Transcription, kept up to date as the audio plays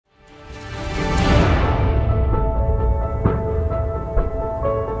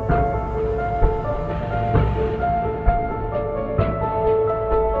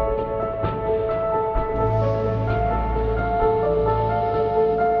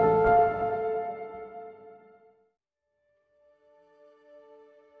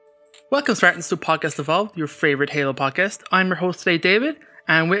Welcome, Spartans, to Podcast Evolved, your favorite Halo podcast. I'm your host today, David,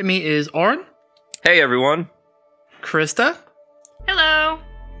 and with me is Oren. Hey, everyone. Krista. Hello.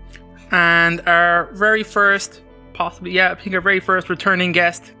 And our very first, our very first returning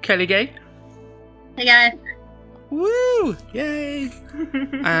guest, Kelly Gay. Hey, guys. Woo! Yay!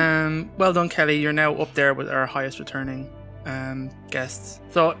 Well done, Kelly. You're now up there with our highest returning guests.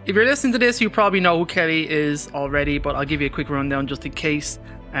 So, if you're listening to this, you probably know who Kelly is already, but I'll give you a quick rundown just in case.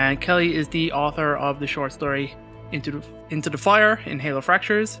 Kelly is the author of the short story Into the Fire in Halo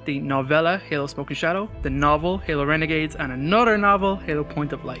Fractures, the novella Halo Smoke and Shadow, the novel Halo Renegades, and another novel, Halo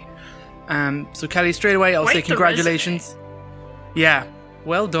Point of Light. So Kelly, straight away I'll say congratulations. Yeah,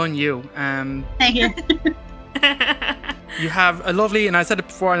 well done you. Thank you. You have a lovely, and I said it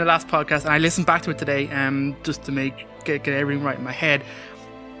before in the last podcast, and I listened back to it today just to get everything right in my head.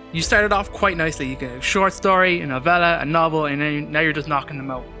 You started off quite nicely. You get a short story, a novella, a novel, and then now you're just knocking them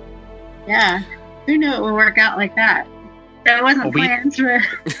out. Yeah. Who knew it would work out like that? That wasn't planned for...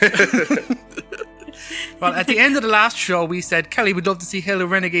 Well, at the end of the last show, we said, Kelly, we'd love to see Halo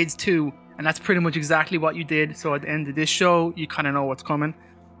Renegades 2, and that's pretty much exactly what you did. So at the end of this show, you kind of know what's coming.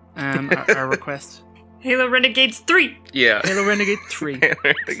 Our request. Halo Renegades 3. Yeah. Halo Renegade 3. Halo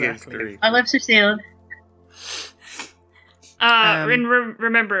Renegades 3. Our lips are sealed.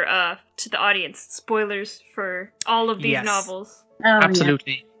 Remember, to the audience, spoilers for all of these novels. Oh,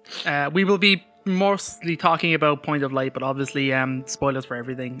 absolutely. Yeah. We will be mostly talking about Point of Light, but obviously spoilers for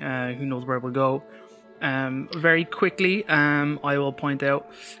everything. Who knows where we'll go. Very quickly, I will point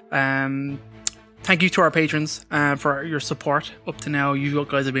out, thank you to our patrons for your support up to now. You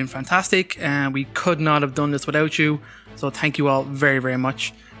guys have been fantastic, and we could not have done this without you. So thank you all very, very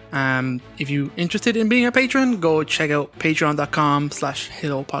much. If you're interested in being a patron, go check out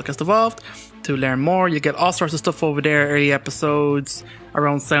patreon.com/Halo Podcast Evolved to learn more. You get all sorts of stuff over there, early episodes, our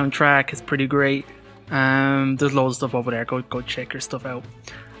own soundtrack is pretty great. There's loads of stuff over there. Go check your stuff out.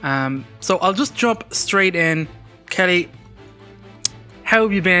 So I'll just jump straight in. Kelly, how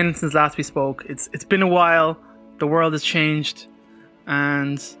have you been since last we spoke? It's been a while. The world has changed,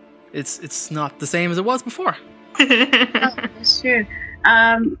 and it's not the same as it was before. Oh, that's true.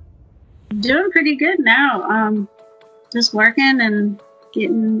 Doing pretty good now. Just working and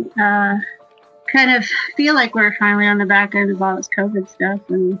getting kind of feel like we're finally on the back end of all this COVID stuff,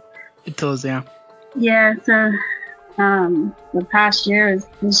 and it does, yeah. Yeah, so the past year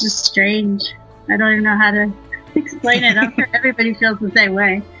was just strange. I don't even know how to explain it. I'm sure everybody feels the same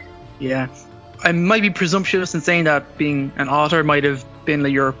way. Yeah. I might be presumptuous in saying that being an author might have been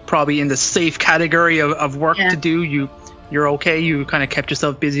like you're probably in the safe category of work to do. You're okay. You kind of kept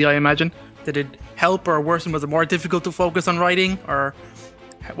yourself busy, I imagine. Did it help or worsen? Was it more difficult to focus on writing, or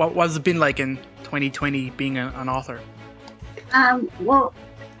what has it been like in 2020 being an author? Well,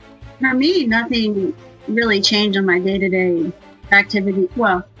 for me, nothing really changed on my day-to-day activity.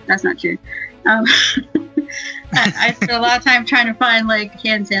 Well, that's not true. I spent a lot of time trying to find like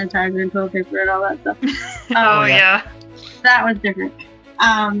hand sanitizer and toilet paper and all that stuff. Oh yeah, that was different.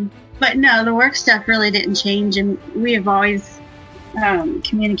 But no, the work stuff really didn't change, and we have always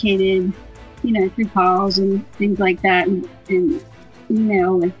communicated, through calls and things like that, and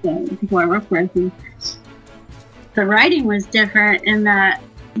email with the people I work with. And the writing was different in that,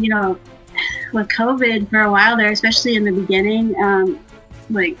 with COVID for a while there, especially in the beginning,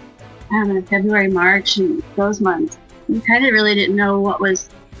 February, March, and those months, we kind of really didn't know what was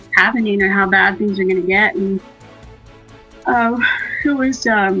happening or how bad things were going to get, and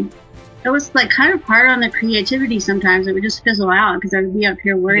it was like kind of hard on the creativity sometimes. It would just fizzle out because I would be up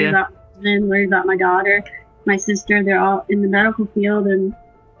here worried about my daughter, my sister. They're all in the medical field, and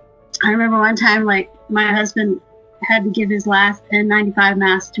I remember one time, like, my husband had to give his last N95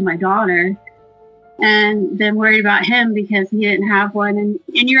 mask to my daughter, and then worried about him because he didn't have one. And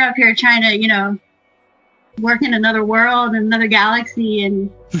you're up here trying to, work in another world, another galaxy, and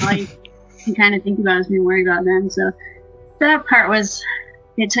all you can kind of think about is being worried about them. So that part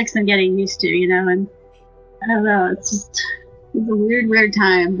it took some getting used to, and I don't know, it's a weird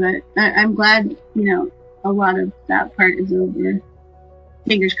time, but I'm glad, a lot of that part is over.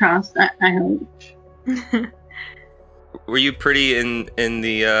 Fingers crossed, I hope. Were you pretty in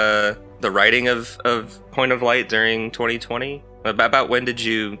the writing of Point of Light during 2020? About when did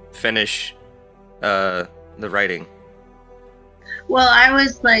you finish the writing? Well, I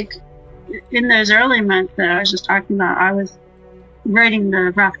was like, in those early months that I was just talking about, I was writing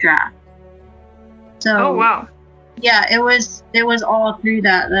the rough draft. So, oh wow, yeah, it was all through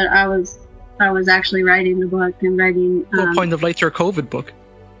that I was actually writing the book and writing. Point of Light's your COVID book.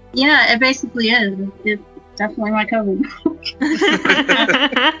 Yeah, it basically is. It's definitely my COVID book.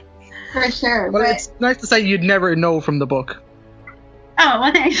 For sure. Well, it's nice to say you'd never know from the book. Oh,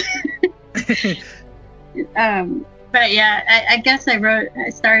 well, thanks. But yeah, I guess I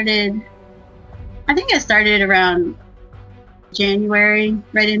think I started around January,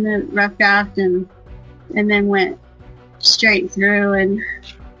 writing the rough draft, and then went straight through, and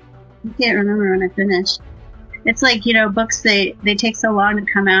I can't remember when I finished. It's like, books, they take so long to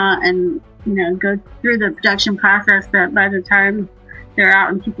come out and, go through the production process that by the time they're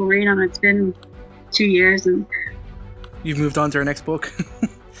out and people read them, it's been 2 years, and you've moved on to our next book.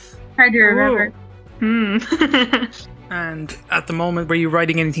 Hard to remember. And at the moment, were you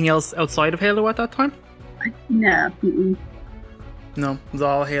writing anything else outside of Halo at that time? No. Mm-mm. No, it was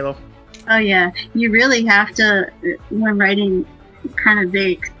all Halo. Oh yeah, you really have to, when writing kind of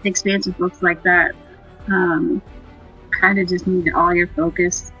big, expansive books like that, kind of just need all your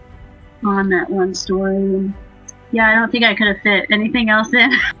focus on that one story. And yeah, I don't think I could have fit anything else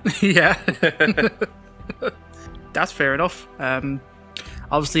in. Yeah. That's fair enough.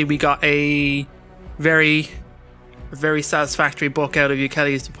 Obviously, we got a very satisfactory book out of you,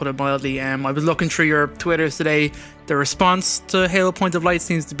 Kelly, to put it mildly. I was looking through your Twitters today. The response to Halo Point of Light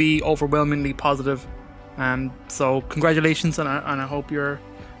seems to be overwhelmingly positive. So congratulations, and I hope you're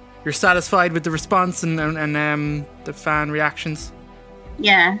satisfied with the response and the fan reactions.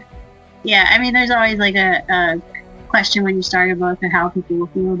 Yeah. I mean, there's always like a question when you start a book of how people will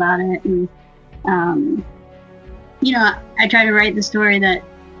feel about it, and I try to write the story that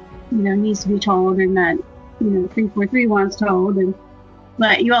needs to be told, and that 343 wants told,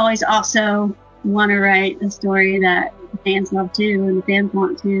 but you always also want to write a story that the fans love too, and the fans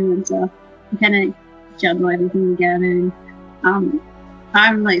want to, and so you kind of juggle everything together. And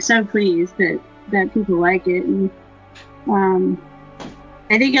I'm like so pleased that people like it, and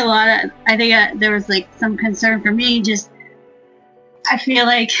I think there was like some concern for me. Just I feel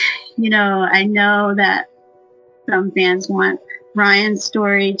like I know that some fans want Ryan's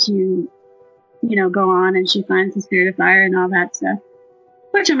story to go on, and she finds the Spirit of Fire and all that stuff,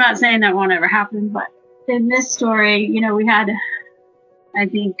 which I'm not saying that won't ever happen, but in this story, we had, I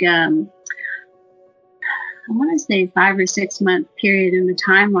think, I want to say 5 or 6 month period in the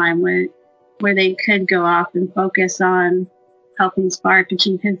timeline where they could go off and focus on helping Spark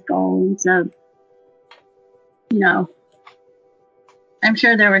achieve his goal. And so, I'm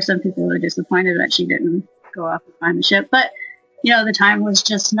sure there were some people who were disappointed that she didn't go off and find the ship, but the time was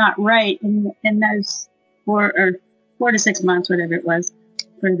just not right in those 4 to 6 months, whatever it was,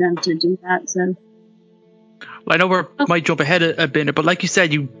 for them to do that. So, well, I know we might jump ahead a bit, but like you said,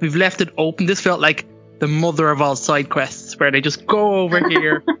 we've left it open. This felt like the mother of all side quests, where they just go over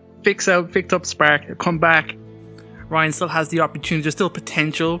here, picked up Spark, come back. Ryan still has the opportunity. There's still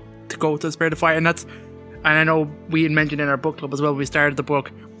potential to go to the Spirit of Fire, and I know we had mentioned in our book club as well. We started the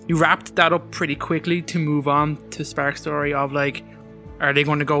book. You wrapped that up pretty quickly to move on to Spark's story of like, are they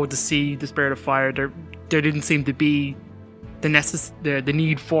going to go to see the Spirit of Fire? There didn't seem to be the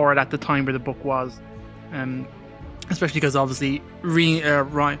need for it at the time where the book was, especially because obviously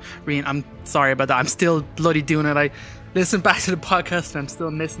Ryan, I'm sorry about that. I'm still bloody doing it. I listened back to the podcast and I'm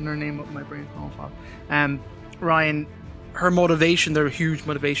still missing her name up my brain. Ryan, her motivation, their huge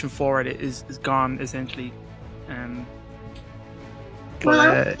motivation for it is gone essentially. Well, I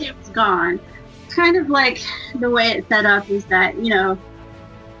wouldn't say it was gone. Kind of like the way it's set up is that,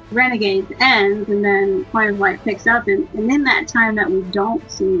 Renegades ends and then Point of Light picks up, and in that time that we don't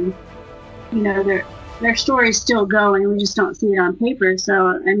see, their story's still going, we just don't see it on paper. So,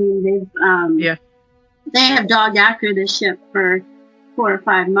 I mean, they have dogged after this ship for 4 or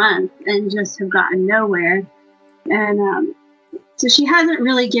 5 months and just have gotten nowhere. And so she hasn't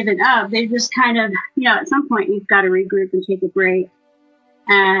really given up. They just kind of, at some point you've got to regroup and take a break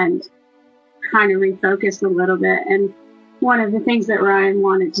and kind of refocus a little bit. And one of the things that Ryan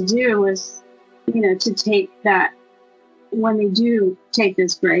wanted to do was, to take that, when they do take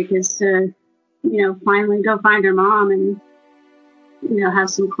this break, is to, finally go find her mom and, have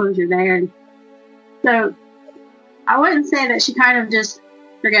some closure there. And so I wouldn't say that she kind of just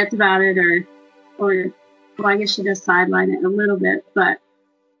forgets about it or well, I guess she does sideline it a little bit, but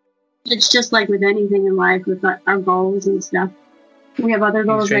it's just like with anything in life, with our goals and stuff. We have other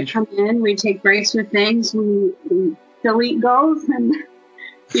goals that come in. We take breaks with things. We delete goals, and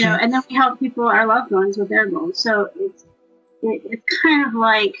and then we help people, our loved ones, with their goals. So it's kind of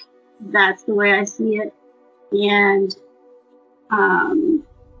like that's the way I see it.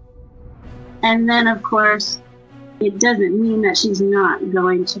 And then of course, it doesn't mean that she's not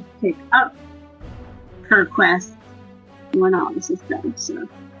going to pick up her quest when all this is done. So,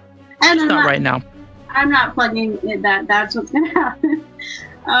 and not right now. I'm not plugging it that's what's going to happen.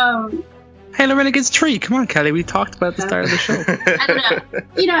 Halo Renegades 3. Come on, Kelly. We talked about the start of the show. I don't know.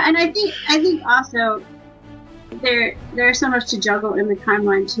 You know, and I think also there's so much to juggle in the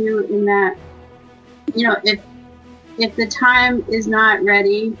timeline too. In that, you know, if the time is not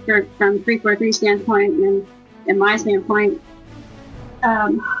ready from 343 standpoint and my standpoint,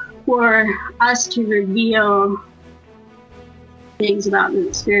 for us to reveal things about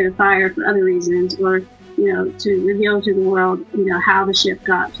the Spirit of Fire for other reasons, or you know, to reveal to the world, you know, how the ship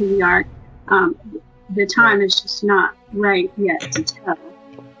got to the Ark. The time is just not right yet to tell.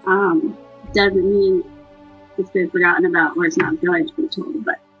 Doesn't mean it's been forgotten about or it's not going to be told.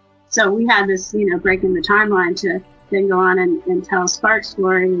 But so we had this, you know, break in the timeline to then go on and tell Spark's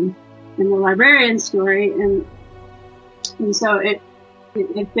story and the librarian's story, and so it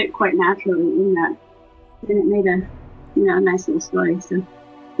fit quite naturally in that, and it made a, you know, a nice little story. So.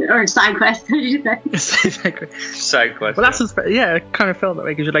 Or side quest, did you say? Side quest. Well, that's just, yeah, it kind of felt that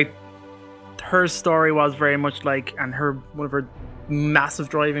way because you're like, her story was very much like, and one of her massive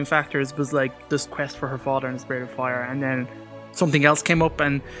driving factors was like this quest for her father in the Spirit of Fire, and then something else came up,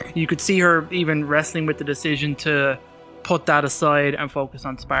 and you could see her even wrestling with the decision to put that aside and focus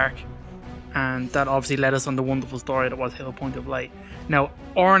on Spark, and that obviously led us on the wonderful story that was Halo Point of Light. Now,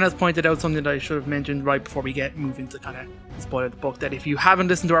 Oren has pointed out something that I should have mentioned right before we get moving to kind of spoil the book, that if you haven't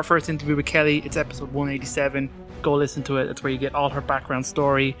listened to our first interview with Kelly, it's episode 187. Go listen to it. That's where you get all her background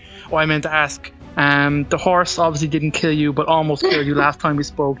story. Oh, I meant to ask, the horse obviously didn't kill you, but almost killed you last time we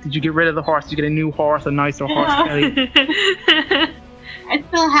spoke. Did you get rid of the horse? Did you get a new horse, a nicer horse, Kelly? I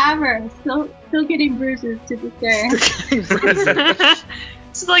still have her. Still getting bruises to this day.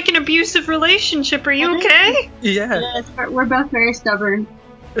 It's like an abusive relationship. Are you okay? Yeah. Yes, we're both very stubborn.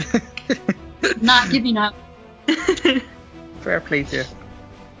 Not giving up. Fair play to you.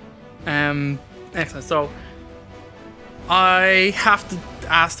 Excellent. So I have to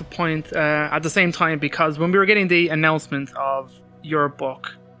ask the point at the same time, because when we were getting the announcement of your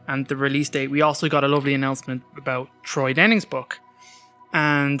book and the release date, we also got a lovely announcement about Troy Denning's book.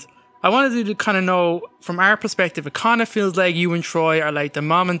 And I wanted you to kind of know, from our perspective, it kind of feels like you and Troy are like the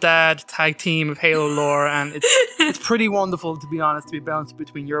mom and dad tag team of Halo lore, and it's pretty wonderful, to be honest, to be balanced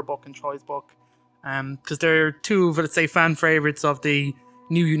between your book and Troy's book, because they're two of, let's say, fan favorites of the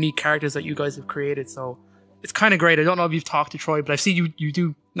new unique characters that you guys have created. So it's kind of great. I don't know if you've talked to Troy, but I've seen you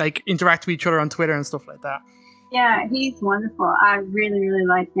do like interact with each other on Twitter and stuff like that. Yeah, he's wonderful. I really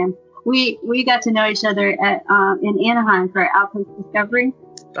like him. We got to know each other at in Anaheim for Outpost Discovery.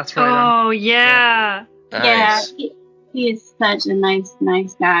 That's right. Oh, yeah. Nice. Yeah, he is such a nice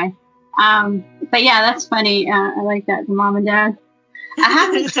guy. But yeah, that's funny. I like that, the mom and dad. I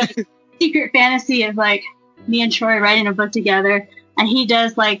have this like, secret fantasy of like me and Troy writing a book together, and he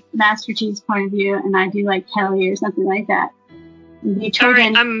does like Master Chief's point of view, and I do like Kelly or something like that. All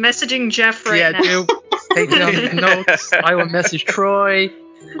right, I'm messaging Jeff right now. Yeah, take down the notes. I will message Troy.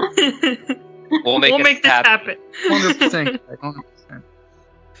 We'll make this happen. 100%. 100%.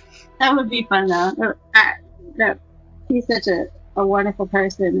 That would be fun, though. He's such a wonderful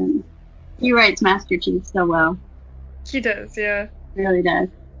person, and he writes Master Chief so well. He does, yeah. He really does.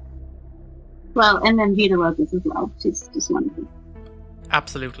 Well, and then Vita Lopez as well. She's just wonderful.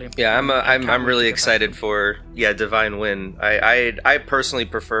 Absolutely. Yeah, I'm really excited for Divine Wind. I personally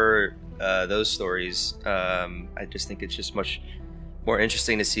prefer those stories. I just think it's just much more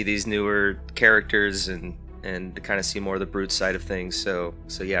interesting to see these newer characters and to kind of see more of the brute side of things. So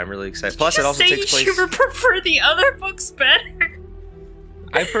yeah, I'm really excited. Plus, it also takes place. You prefer the other books better.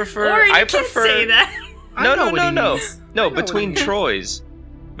 I prefer. Or you I can't prefer. say that. No. Between Troy's,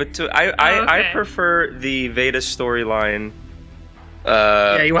 but I prefer the Veda storyline.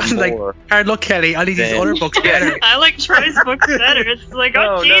 Yeah, he wasn't like, hard luck, Kelly. I need these other books better. I like Troy's books better. It's like,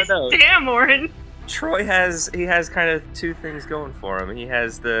 oh jeez, damn, Warren. Troy has kind of two things going for him. He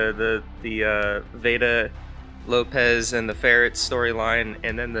has the Veda Lopez and the Ferret storyline,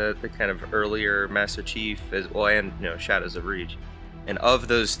 and then the kind of earlier Master Chief as well, and Shadows of Reach. And of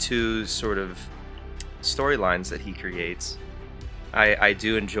those two sort of storylines that he creates, I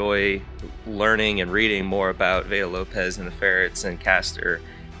do enjoy learning and reading more about Veda Lopez and the Ferrets and Castor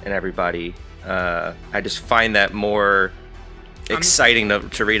and everybody. I just find that more exciting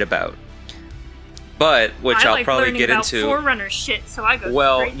to read about. But which I'll probably get into. Forerunner shit, so I go.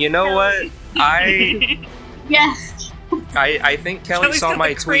 Well, you know what? Yes. I think Kelly saw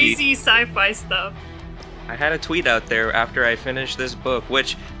my tweet. Crazy sci-fi stuff. I had a tweet out there after I finished this book,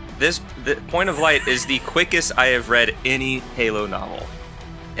 which the Point of Light is the quickest I have read any Halo novel,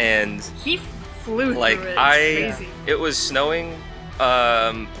 and he flew like through it. It's crazy. It was snowing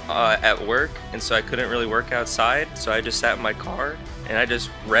at work, and so I couldn't really work outside, so I just sat in my car and I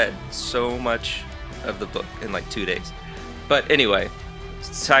just read so much of the book in like 2 days. But anyway,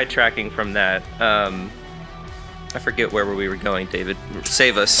 sidetracking from that, I forget where we were going, David.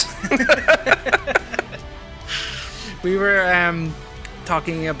 Save us. We were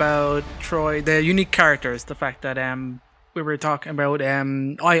talking about Troy, the unique characters, the fact that we were talking about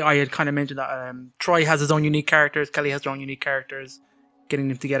I had kind of mentioned that Troy has his own unique characters, Kelly has her own unique characters. Getting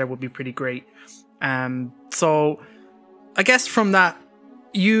them together would be pretty great. So I guess from that,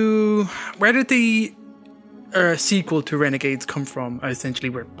 where did the sequel to Renegades come from? Essentially,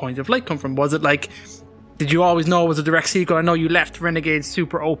 where Point of Light come from? Was it like, did you always know it was a direct sequel? I know you left Renegades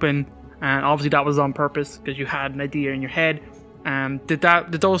super open, and obviously that was on purpose because you had an idea in your head. Did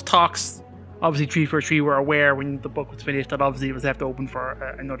those talks, obviously 343 were aware when the book was finished that obviously it was left open for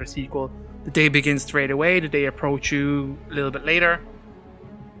another sequel? Did they begin straight away? Did they approach you a little bit later?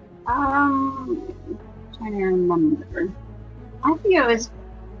 Trying to remember. I think it was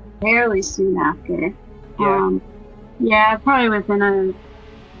fairly soon after. Yeah, probably within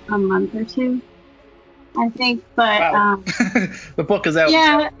a month or two, I think. But wow. The book is out.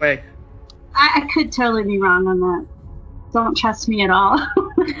 Yeah, I could totally be wrong on that. Don't trust me at all.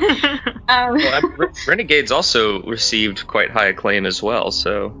 Renegades also received quite high acclaim as well,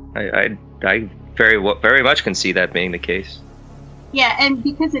 so I very much can see that being the case. Yeah, and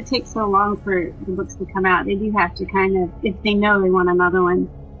because it takes so long for the books to come out, they do have to kind of, if they know they want another one,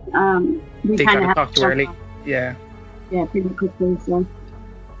 they kind of have talk too early. Yeah, pretty quickly. So,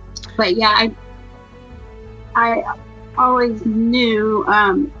 but yeah, I always knew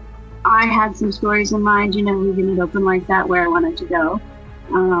I had some stories in mind, leaving it open like that where I wanted to go,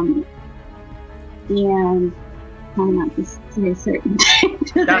 and I'm not just say certain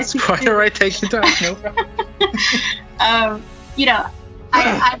things. That's quite all right. Take your time. No problem.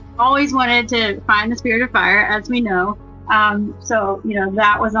 I've always wanted to find the Spirit of Fire, as we know. So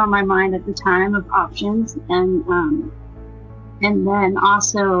that was on my mind at the time of options, and then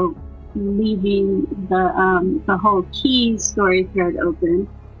also leaving the whole key story thread open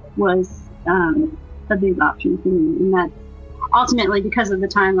was a big option for me, and that's ultimately because of the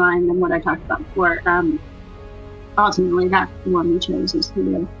timeline and what I talked about before. Ultimately, that's the one we chose, is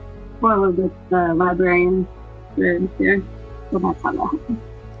to forward with the librarian thread there. So that's how that happened.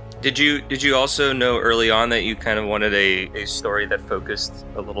 Did you also know early on that you kind of wanted a story that focused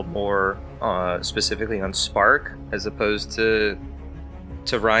a little more specifically on Spark as opposed to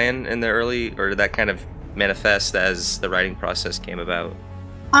Ryan in the early, or did that kind of manifest as the writing process came about?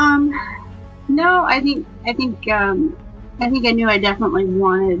 No, I think I knew I definitely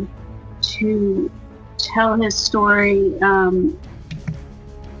wanted to tell his story.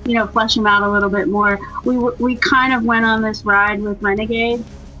 Flesh him out a little bit more. We kind of went on this ride with Renegade,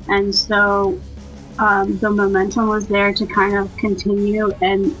 and so the momentum was there to kind of continue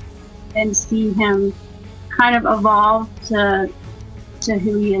and see him kind of evolve to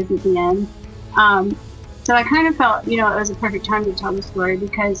who he is at the end. So I kind of felt, it was a perfect time to tell the story,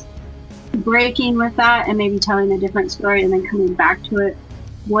 because breaking with that and maybe telling a different story and then coming back to it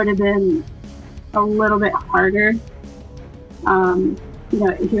would have been a little bit harder. I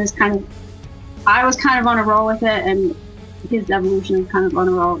was kind of on a roll with it, and his evolution was kind of on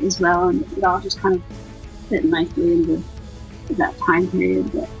a roll as well, and it all just kind of fit nicely into that time period.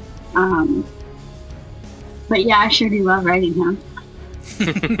 But yeah, I sure do love writing him.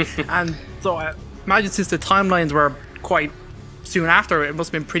 And so I imagine since the timelines were quite soon after, it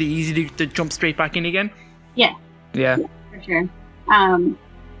must have been pretty easy to jump straight back in again. Yeah, for sure. I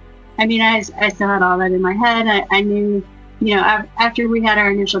still had all that in my head. I knew, after we had our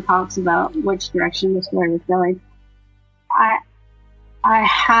initial talks about which direction the story was going, I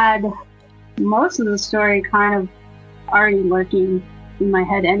had most of the story kind of already working in my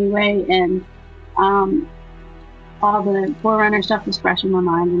head anyway, and all the Forerunner stuff was fresh in my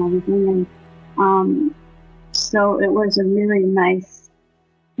mind and everything, and so it was a really nice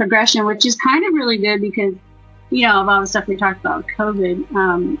progression, which is kind of really good because, of all the stuff we talked about with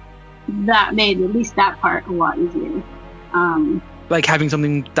COVID, that made at least that part a lot easier. Like having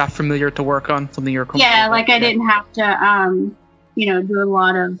something that familiar to work on, something you're comfortable with. Like I didn't have to, do a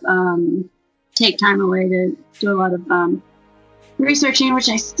lot of, take time away to do a lot of researching, which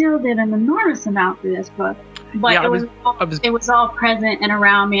I still did an enormous amount for this book. But yeah, it was all present and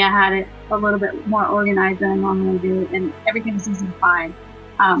around me. I had it a little bit more organized than I normally do, and everything was easy to find.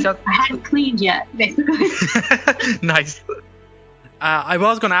 I hadn't cleaned yet, basically. Nice. I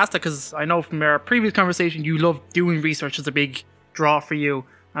was going to ask that because I know from our previous conversation you love doing research as a big draw for you.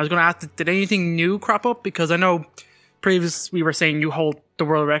 I was going to ask, did anything new crop up? Because I know previous we were saying you hold the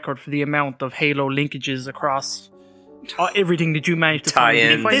world record for the amount of Halo linkages across everything that you managed to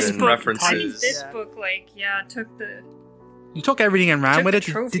tie-ins find. and references. This book, like, took the. You took everything and ran with it.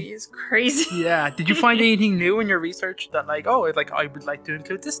 Trophy is crazy. Yeah. Did you find anything new in your research that, like, I would like to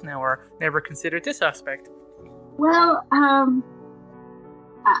include this now, or never considered this aspect? Well, I'm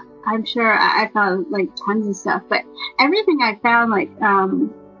sure I found like tons of stuff, but everything I found, like,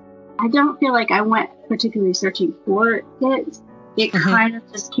 I don't feel like I went particularly searching for it. It kind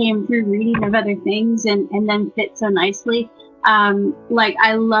of just came through reading of other things and then fit so nicely. Like,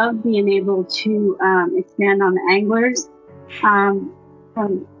 I love being able to expand on the anglers.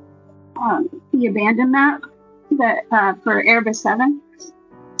 The abandoned map that for Erebus 7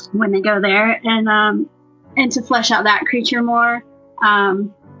 when they go there, and to flesh out that creature more,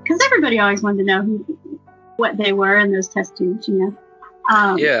 because everybody always wanted to know what they were in those test tubes,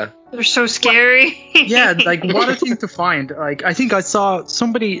 Yeah, they're so scary. Yeah, like, what a thing to find. Like, I think I saw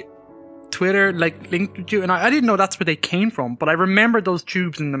somebody Twitter like linked to you, and I didn't know that's where they came from, but I remember those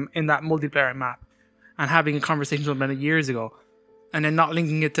tubes in that multiplayer map and having a conversation with them years ago, and then not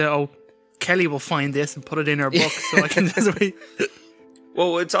linking it to, Kelly will find this and put it in her book, so I can just wait.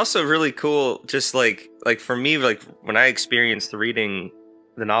 Well, it's also really cool, just like for me, like when I experienced reading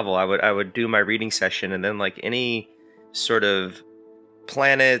the novel, I would do my reading session, and then like any sort of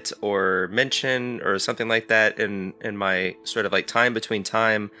planet or mention or something like that in my sort of like time between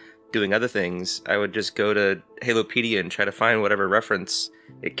time doing other things, I would just go to Halopedia and try to find whatever reference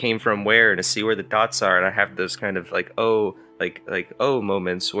it came from where, and to see where the dots are, and I have those kind of like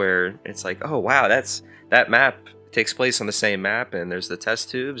moments where it's like, oh wow, that map takes place on the same map, and there's the test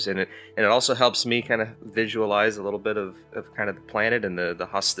tubes, and it also helps me kind of visualize a little bit of kind of the planet and the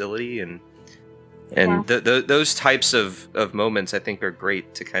hostility and those types of moments I think are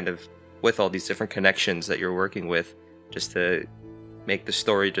great to kind of, with all these different connections that you're working with, just to make the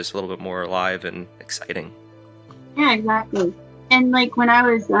story just a little bit more alive and exciting. Yeah, exactly. And like when I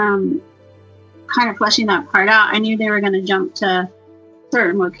was kind of fleshing that part out, I knew they were going to jump to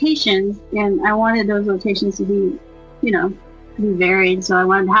certain locations, and I wanted those locations to be, to be varied. So I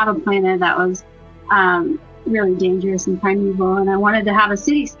wanted to have a planet that was really dangerous and primeval, and I wanted to have a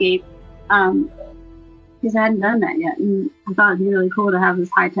cityscape because I hadn't done that yet, and I thought it'd be really cool to have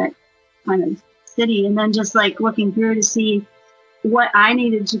this high-tech kind of city, and then just like looking through to see what I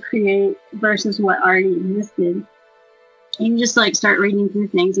needed to create versus what already existed. And you just like start reading through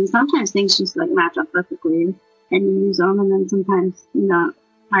things, and sometimes things just like match up perfectly and you use them, and then sometimes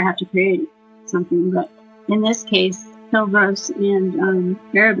I have to create something. But in this case, Pilbros and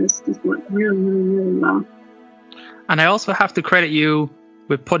Erebus just worked really, really, really well. And I also have to credit you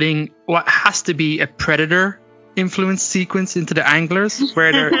with putting what has to be a Predator influence sequence into the anglers,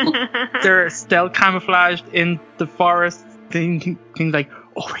 where they're stealth camouflaged in the forest, thing like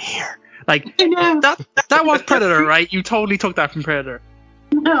over here. Like that was Predator, right? You totally took that from Predator.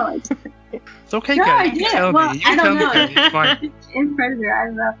 No, it's okay, no, guys. I did. Well, I don't know. It's fine. In Predator, I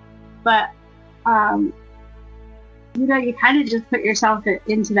don't know, but you kind of just put yourself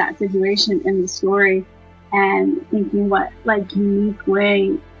into that situation in the story, and thinking what like unique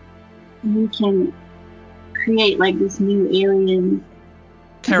way you can create like this new alien.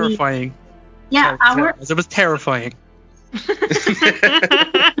 Terrifying. Yeah, it was terrifying.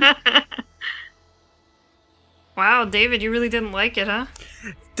 Wow, David, you really didn't like it, huh?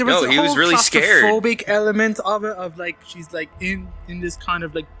 There was he was really scared. Claustrophobic element of it, of like she's like in this kind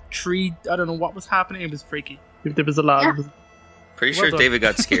of like tree. I don't know what was happening. It was freaky. There was a lot. Yeah. Pretty sure David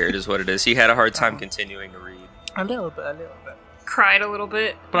got scared, is what it is. He had a hard time continuing to read. A little bit. Cried a little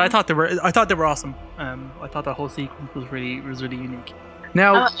bit. But I thought they were awesome. I thought the whole sequence was really unique.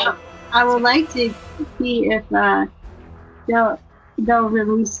 Now, I would like to see if they'll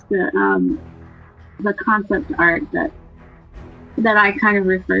release the concept art that I kind of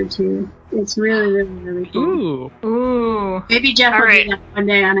referred to. It's really, really, really cool. Ooh. Maybe Jeff will do that one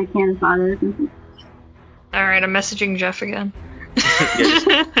day on a can of fodder or something. All right, I'm messaging Jeff again.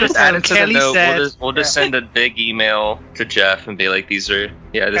 Just add it to the note. We'll just send a big email to Jeff and be like, "These are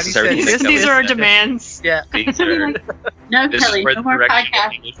is everything. These are our demands." Yeah. These are, no, Kelly, no more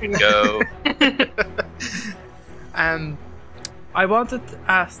podcasts. Go. I wanted to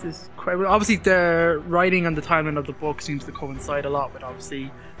ask this question. Obviously, the writing and the timeline of the book seems to coincide a lot with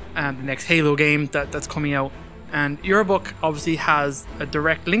obviously the next Halo game that's coming out. And your book obviously has a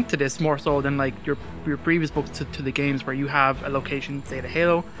direct link to this, more so than like your previous books to the games, where you have a location, Zeta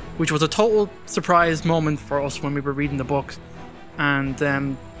Halo, which was a total surprise moment for us when we were reading the books. And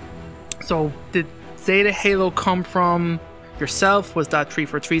so did Zeta Halo come from yourself? Was that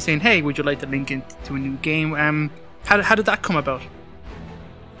 343 saying, "Hey, would you like to link into a new game"? How did that come about?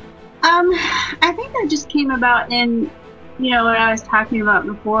 I think that just came about in, what I was talking about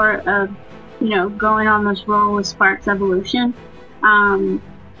before of, going on this roll with Spark's evolution, and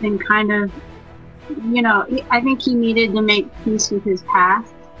kind of, I think he needed to make peace with his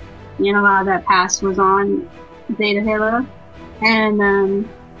past. A lot of that past was on Zeta Halo, and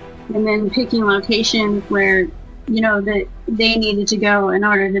then picking locations where, that they needed to go in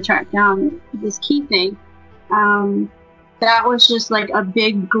order to track down this key thing. That was just like a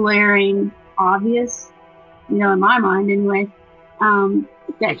big glaring obvious, in my mind anyway,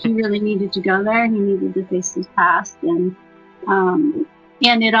 that he really needed to go there. He needed to face his past, and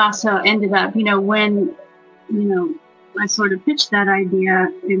it also ended up, when, I sort of pitched that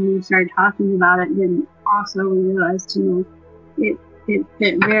idea and we started talking about it, then also we realized, it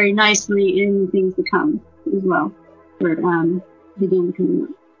fit very nicely in things to come as well for the game coming up.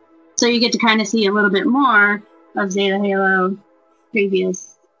 So you get to kind of see a little bit more of Zeta Halo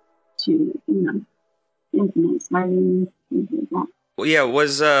previous to, Infinite, starting things like that. Well, yeah,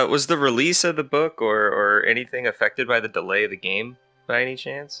 was the release of the book or anything affected by the delay of the game by any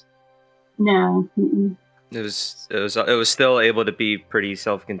chance? No. Mm-mm. It was still able to be pretty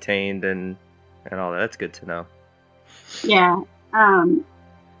self-contained and all that. That's good to know. Yeah. I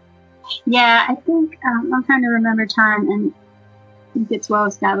think I'm trying to remember time, and I think it's well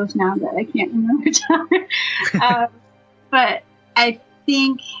established now that I can't remember time. But I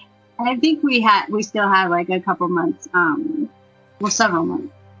think we still had like a couple months, several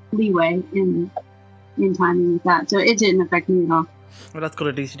months leeway in timing with that, so it didn't affect me at all. Well, that's good.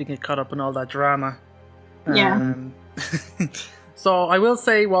 At least you didn't get caught up in all that drama. Yeah. So I will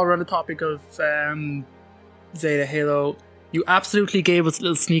say, while we're on the topic of Zeta Halo, you absolutely gave us a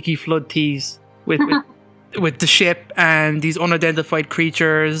little sneaky flood tease with the ship and these unidentified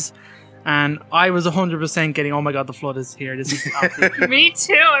creatures, and I was 100% getting, oh my god, the flood is here. This is absolutely... Me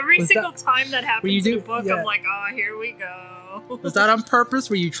too. Every single time that happens in the book, yeah. I'm like, oh, here we go. Was that on purpose?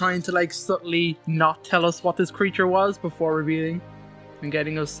 Were you trying to like subtly not tell us what this creature was before revealing and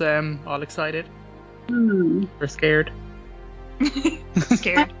getting us all excited? Or scared?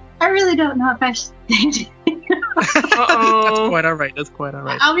 Scared. I really don't know if I should. Uh-oh. That's quite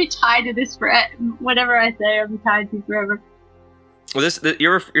alright. I'll be tied to this whatever I say. I'll be tied to forever. Well,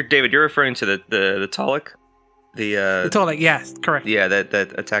 you're David. You're referring to the Tolic, the Tolic. Yes, correct. Yeah, that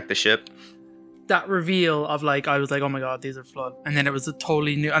attacked the ship. That reveal of like, I was like, oh my god, these are flood, and then it was a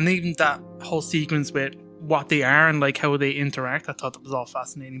totally new, and even that whole sequence with what they are and like how they interact. I thought that was all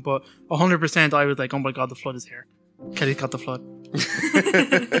fascinating. But 100%, I was like, oh my god, the flood is here. Kelly's got the flood.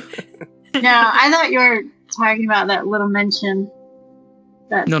 No, I thought you were talking about that little mention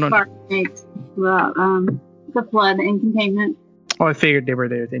that Spark makes about the flood and containment. Oh, I figured they were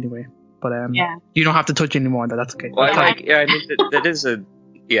there anyway. But yeah. You don't have to touch anymore. That's okay. Well, I mean, that is a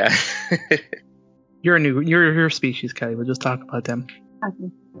yeah. You're your species, Kelly. We'll just talk about them.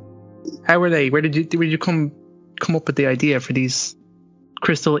 Okay. How were they? Where did you come up with the idea for these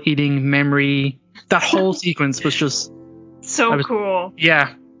crystal eating memory? That whole sequence was just so cool.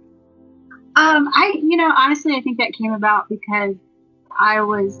 Yeah. Honestly, I think that came about because I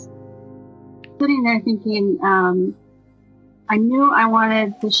was sitting there thinking, I knew I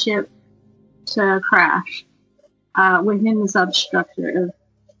wanted the ship to crash within the substructure of.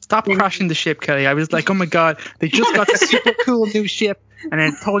 Stop crashing the ship, Kelly. I was like, oh my god, they just got this super cool new ship, and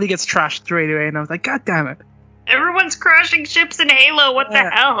then it totally gets trashed straight away, and I was like, god damn it. Everyone's crashing ships in Halo, what the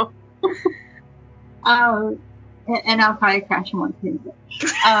hell? And I'll probably crash one too.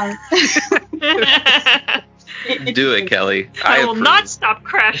 Do it, Kelly. I will not stop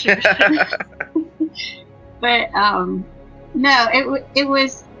crashing. But no, it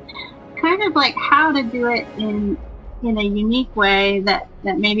was kind of like how to do it in a unique way that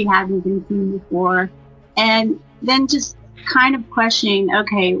maybe hasn't been seen before, and then just kind of questioning,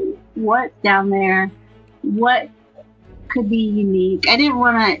 okay, what's down there? What could be unique? I didn't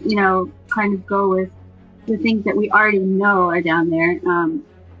want to, kind of go with the things that we already know are down there,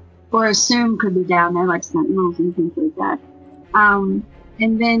 or assume could be down there, like sentinels and things like that. And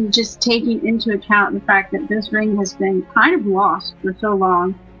then just taking into account the fact that this ring has been kind of lost for so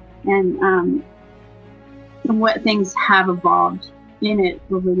long, and what things have evolved in it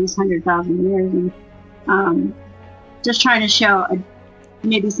over these 100,000 years, and just trying to show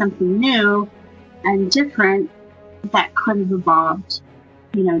maybe something new and different that could have evolved,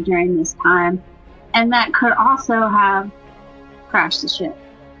 during this time, and that could also have crashed the ship.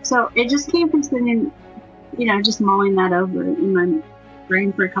 So it just came from sitting, just mulling that over in my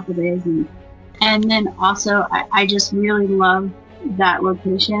brain for a couple of days, and then also I just really love that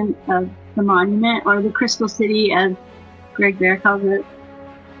location of the monument, or the Crystal City as Greg Bear calls it,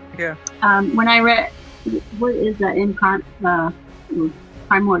 Yeah. When I read, what is that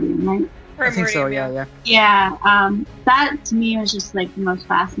Primordium, right? I think so. Yeah. Yeah. That to me was just like the most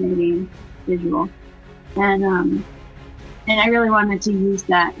fascinating visual, and I really wanted to use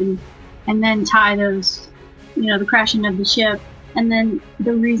that and then tie those, the crashing of the ship, and then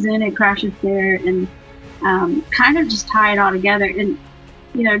the reason it crashes there, and kind of just tie it all together, and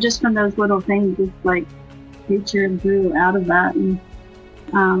just from those little things, just like future grew out of that, and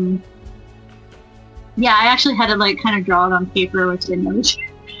yeah, I actually had to like kind of draw it on paper, which I never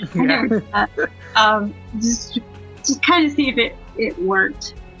did that. Just kind of see if it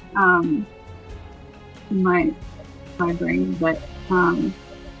worked in my brain, but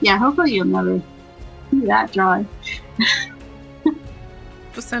yeah, hopefully you'll never see that drawing.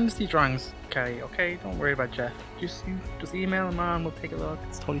 Just send us the drawings, Kelly. Okay, don't worry about Jeff. Just email him on. We'll take a look.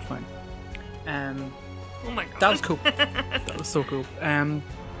 It's totally fine. Oh my god, that was cool. That was so cool. And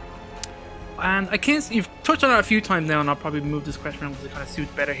I can't. You've touched on it a few times now, and I'll probably move this question around because it kind of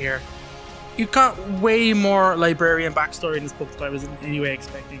suits better here. You've got way more librarian backstory in this book than I was in any way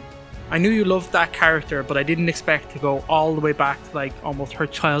expecting. I knew you loved that character, but I didn't expect to go all the way back to like almost her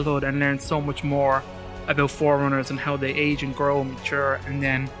childhood and learn so much more about Forerunners and how they age and grow and mature, and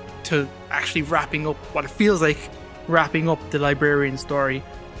then to actually wrapping up what it feels like wrapping up the librarian story.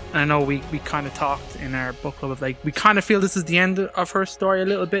 And I know we kind of talked in our book club of like, we kind of feel this is the end of her story a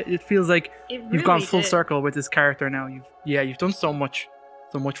little bit. It feels like you've gone full circle with this character now. You've done so much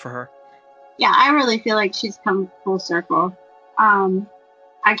for her. Yeah, I really feel like she's come full circle.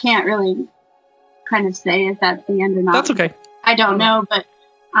 I can't really kind of say if that's the end or not. That's okay. I don't know, but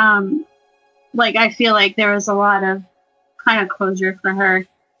like I feel like there was a lot of kind of closure for her,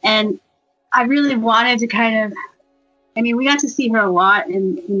 and I really wanted to kind of. I mean, we got to see her a lot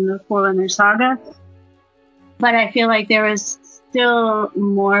in the Forerunner saga, but I feel like there was still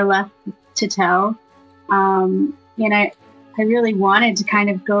more left to tell, and I really wanted to kind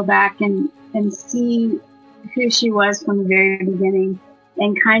of go back and see who she was from the very beginning,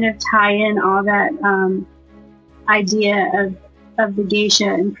 and kind of tie in all that idea of the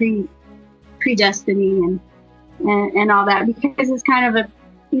geisha and predestiny and all that, because it's kind of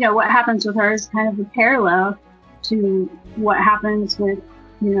what happens with her is kind of a parallel to what happens with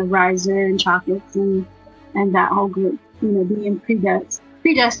Riser and Chocolates and that whole group, being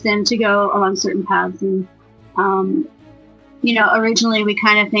predestined to go along certain paths. And originally we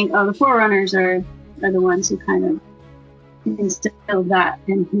kind of think, the Forerunners are the ones who kind of instilled that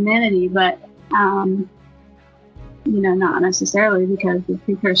in humanity, but not necessarily, because the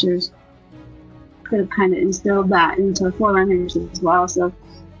precursors could have kind of instilled that into Forerunners as well. So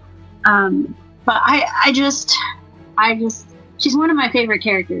but I just she's one of my favorite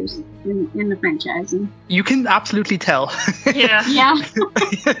characters in the franchise, and you can absolutely tell. yeah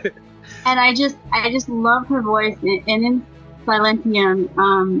And I just love her voice, and in Silentium,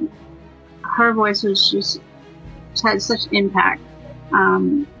 her voice was just had such impact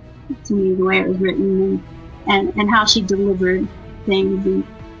to me, the way it was written and how she delivered things,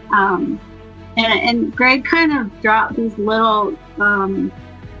 and Greg kind of dropped these little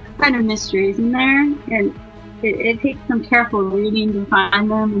kind of mysteries in there, and it takes some careful reading to find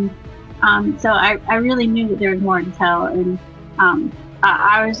them, and so I really knew that there was more to tell, and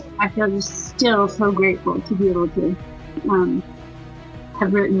I feel just still so grateful to be able to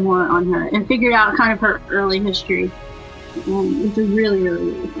have written more on her and figured out kind of her early history. It's really,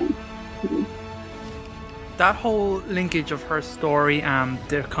 really, really fun to do. That whole linkage of her story and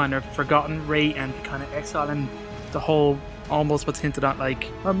the kind of forgotten rate and the kind of exile and the whole almost what's hinted at, like,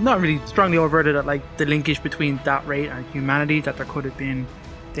 not really strongly overted at, like, the linkage between that rate and humanity, that there could have been,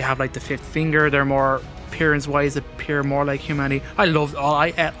 they have like the fifth finger, they're more appearance wise appear more like humanity. I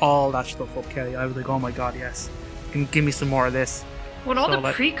ate all that stuff up, Kelly. I was like, oh my god, yes, and give me some more of this. Well, all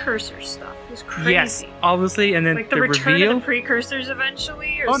the precursor stuff was crazy. Yes, obviously, and then like the return reveal of the precursors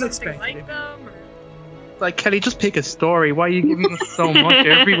eventually, or something like them. Or... Like, Kelly, just pick a story. Why are you giving us so much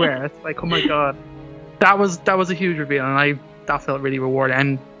everywhere? It's like, oh my god, that was a huge reveal, and that felt really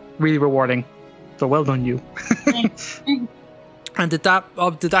rewarding. So well done, you. And did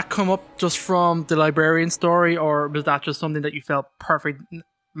that come up just from the librarian story, or was that just something that you felt perfect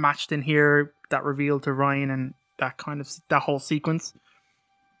matched in here, that reveal to Ryan and that whole sequence?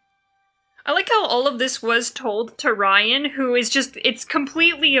 I like how all of this was told to Ryan, who is just, it's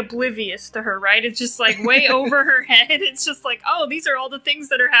completely oblivious to her, right? It's just like way over her head. It's just like, oh, these are all the things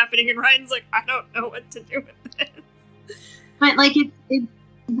that are happening, and Ryan's like, I don't know what to do with this. But like,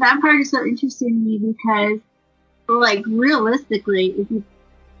 that part is so interesting to me because, like, realistically,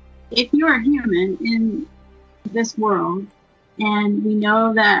 if you're a human in this world And we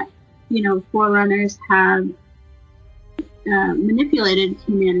know that, forerunners have manipulated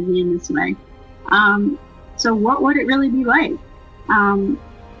humanity in this way. So what would it really be like to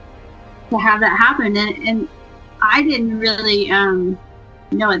have that happen? And I didn't really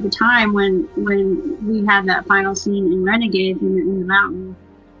know at the time when we had that final scene in Renegades in the mountain,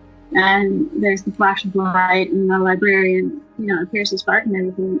 and there's the flash of light and the librarian, appears to spark and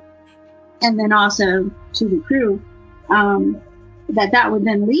everything, and then also to the crew, that would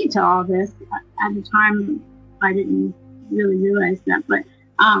then lead to all this. At the time, I didn't really realize that, but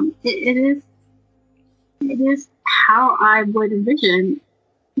it is how I would envision,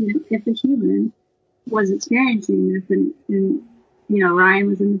 if a human was experiencing this, and Ryan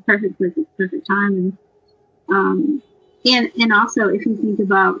was in the perfect time, and also if you think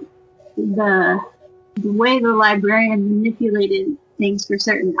about the way the librarian manipulated things for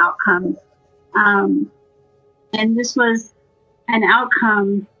certain outcomes, and this was an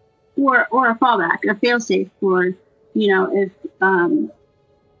outcome or a fallback, a failsafe for, if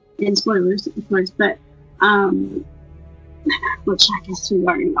in spoilers, of course, but which I guess we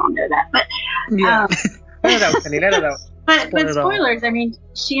already all know that, but yeah. Let it out, Kenny, let it out. But spoilers, I mean,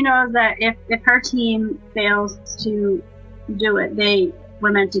 she knows that if her team fails to do what they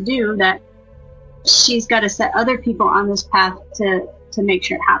were meant to do, that she's got to set other people on this path to make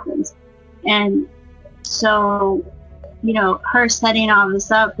sure it happens. And so, her setting all this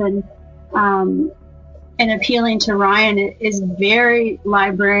up and appealing to Ryan is very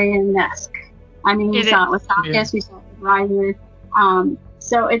librarian-esque. I mean, we saw it with Takis, we saw it with Ryder.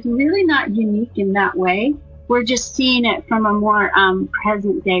 So it's really not unique in that way. We're just seeing it from a more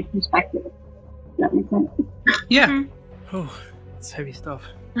present day perspective. Does that make sense? Yeah. Mm-hmm. Oh, it's heavy stuff.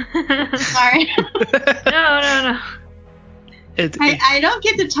 Sorry. No. I don't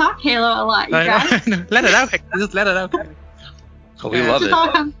get to talk Halo a lot, you guys. Let it out. Just let it out. Oh, we love it.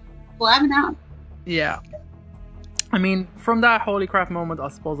 I'm blabbing out. Yeah. I mean, from that holy crap moment, I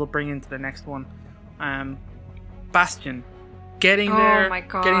suppose I'll bring into the next one. Bastion. Getting there,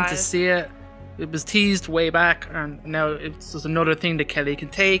 getting to see it. It was teased way back, and now it's just another thing that Kelly can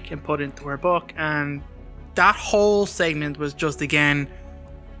take and put into her book. And that whole segment was just, again,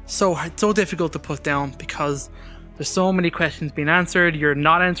 so difficult to put down because there's so many questions being answered. You're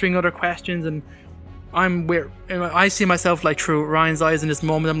not answering other questions, and I see myself like through Ryan's eyes in this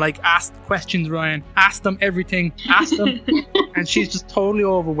moment. I'm like, ask questions, Ryan. Ask them everything. Ask them. And she's just totally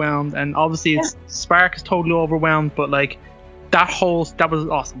overwhelmed. And obviously, Spark is totally overwhelmed. But like that was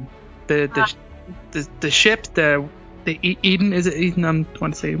awesome. The ship, the Eden, is it Eden? I'm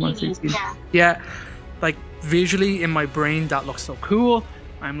trying to say Eden. Yeah. Like visually in my brain, that looks so cool.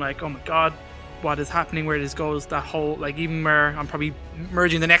 I'm like, oh my god, what is happening? Where this goes? That whole, like, even where I'm probably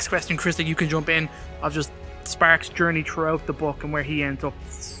merging the next question, Krista, you can jump in, of just Spark's journey throughout the book and where he ends up.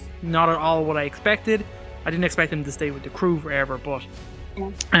 Not at all what I expected. I didn't expect him to stay with the crew forever, but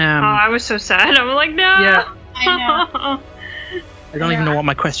I was so sad. I'm like, no. Yeah. I know. I don't even know what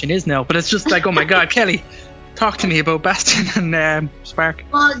my question is now, but it's just like, oh my god, Kelly, talk to me about Bastion and Spark.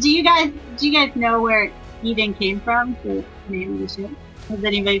 Well, do you guys know where Eden came from? The name of the ship? Has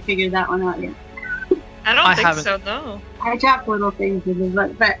anybody figured that one out yet? I don't think so, no. I dropped little things in the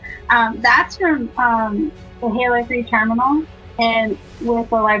book, but that's from the Halo 3 terminal, and with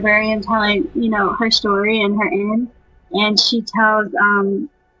the librarian telling, her story and her end, and she tells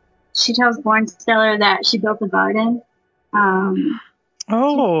Bornstellar that she built a garden. Oh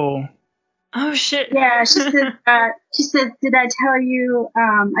shit. Yeah, she said, did I tell you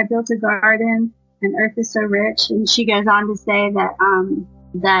I built a garden and Earth is so rich? And she goes on to say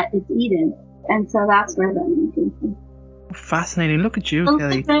that it's Eden. And so that's where that name came from. Fascinating. Look at you,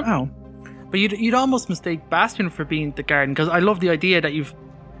 Kelly. Wow. But you'd almost mistake Bastion for being the garden, because I love the idea that you've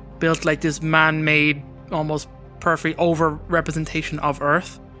built like this man-made, almost perfect over-representation of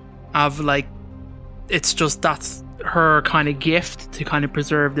Earth. Of like, it's just, that's her kind of gift to kind of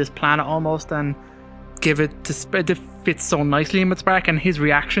preserve this planet almost and give it to it fits so nicely in with Spark, and his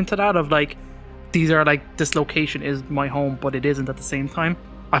reaction to that of like, these are like, this location is my home, but it isn't at the same time.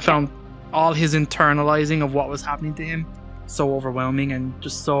 I found all his internalizing of what was happening to him so overwhelming, and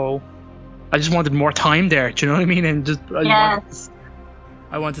just so, I just wanted more time there, do you know what I mean? And just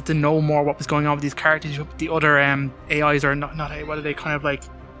I wanted to know more what was going on with these characters. The other AIs are not what are they, kind of like,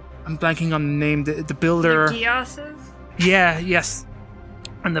 I'm blanking on the name, the builder. The Geoses? Yeah, yes.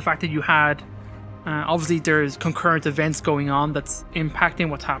 And the fact that you had obviously there's concurrent events going on that's impacting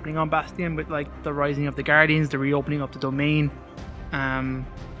what's happening on Bastion, with like the rising of the Guardians, the reopening of the domain.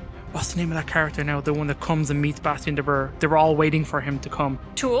 What's the name of that character now? The one that comes and meets Bastion. They were all waiting for him to come.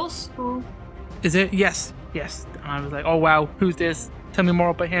 Tools? Is it? Yes. Yes. And I was like, oh wow, who's this? Tell me more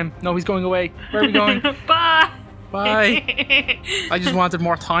about him. No, he's going away. Where are we going? Bye. Bye. I just wanted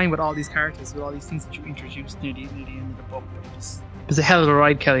more time with all these characters, with all these things that you introduced near the end of the book. It was a hell of a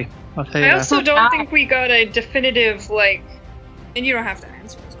ride, Kelly. I'll tell you I that. also don't think we got a definitive, like, and you don't have to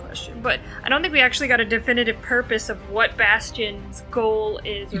answer this question, but I don't think we actually got a definitive purpose of what Bastion's goal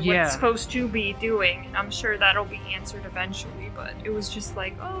is or what it's supposed to be doing. I'm sure that'll be answered eventually, but it was just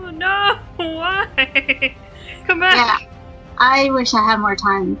like, oh no, why? Come back. Yeah, I wish I had more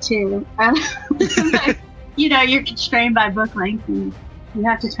time too. You know, you're constrained by book length, and you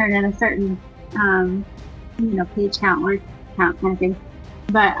have to turn in a certain, page count, word count kind of thing.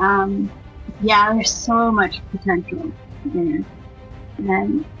 But yeah, there's so much potential there,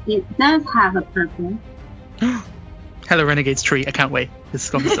 and it does have a purpose. Hello, Renegades 3. I can't wait. This is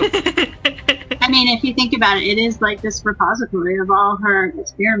going to be so. I mean, if you think about it, it is like this repository of all her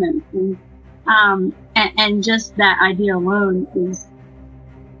experiments, and just that idea alone is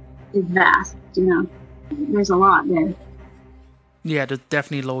vast. You know, there's a lot there. Yeah, there's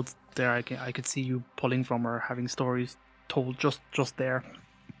definitely loads there. I could see you pulling from or having stories told just there.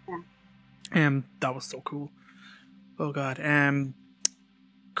 Yeah. That was so cool. Oh god.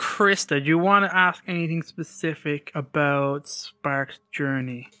 Krista, do you want to ask anything specific about Spark's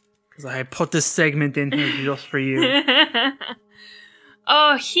journey? Because I put this segment in here just for you.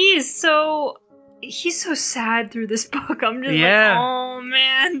 Oh, he's so sad through this book. I'm just like, oh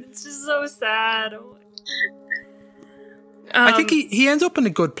man, it's just so sad. I think he ends up in a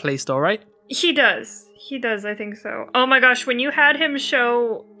good place though, right? He does. He does, I think so. Oh my gosh, when you had him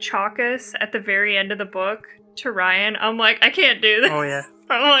show Chalkus at the very end of the book to Ryan, I'm like, I can't do this. Oh yeah.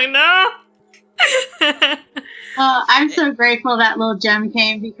 I'm like, no. Well, I'm so grateful that little gem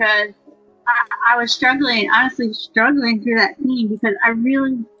came, because I was honestly struggling through that scene, because I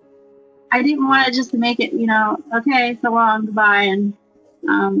didn't want it just to make it, okay, so long, goodbye, and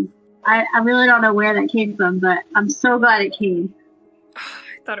I really don't know where that came from, but I'm so glad it came.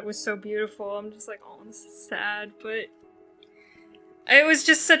 I thought it was so beautiful. I'm just like, oh, this is sad, but it was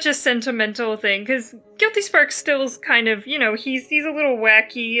just such a sentimental thing, because Guilty Spark still's kind of, he's a little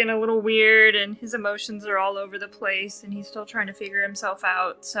wacky and a little weird, and his emotions are all over the place, and he's still trying to figure himself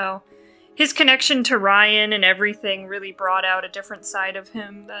out, so his connection to Ryan and everything really brought out a different side of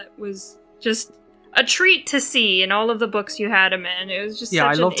him that was just a treat to see in all of the books you had him in. It was just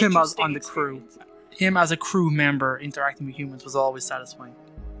I loved him on the crew. Him as a crew member interacting with humans was always satisfying.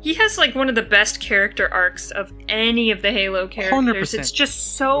 He has like one of the best character arcs of any of the Halo characters. 100%. It's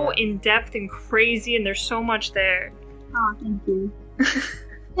just so in-depth and crazy, and there's so much there. Oh, thank you.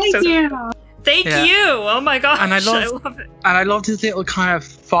 Thank you. Thank you. Oh my gosh, and I love it. And I loved his little kind of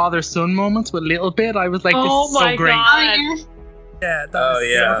father-son moments with Little Bit. I was like, this is so great. God. Yeah, that was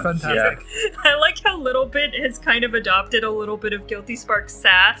so fantastic. Yeah. I like how Little Bit has kind of adopted a little bit of Guilty Spark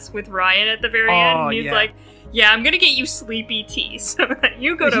sass with Ryan at the very end. And he's like, yeah, I'm gonna get you sleepy tea so that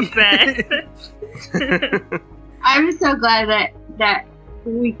you go to bed. I'm so glad that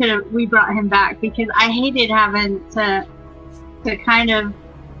we brought him back, because I hated having to kind of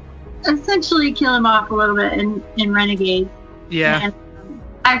essentially kill him off a little bit in Renegades. Yeah. And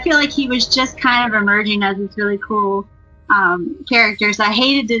I feel like he was just kind of emerging as this really cool character, so I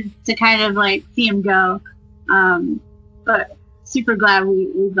hated to kind of like see him go. But super glad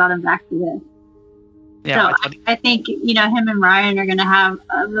we brought him back to this. Yeah, so I think him and Ryan are gonna have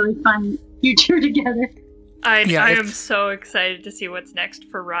a really fun future together. I am so excited to see what's next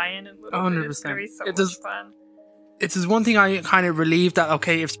for Ryan and Little 100%. It's gonna be so much fun. It's just one thing I kind of relieved that,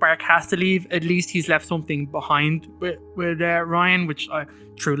 okay, if Spark has to leave, at least he's left something behind with Ryan, which I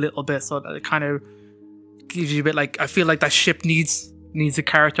threw a little bit, so that it kind of gives you a bit like, I feel like that ship needs a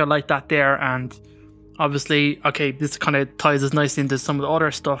character like that there. And obviously, okay, this kind of ties us nicely into some of the other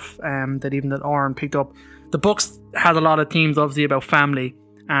stuff that Oren picked up. The books had a lot of themes obviously about family,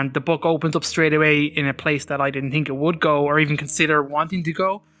 and the book opens up straight away in a place that I didn't think it would go or even consider wanting to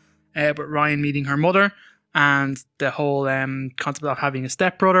go, but Ryan meeting her mother, and the whole concept of having a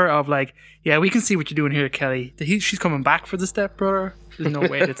stepbrother, of like, yeah, we can see what you're doing here, Kelly. She's coming back for the stepbrother. There's no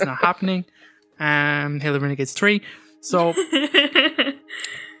way that's not happening. Halo Renegades 3. So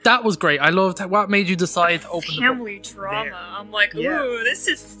that was great. I loved what made you decide to open family the book drama. there. I'm like, ooh, this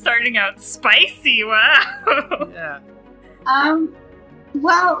is starting out spicy. Wow. Yeah.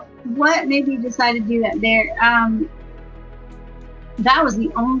 Well, what made me decide to do that there? That was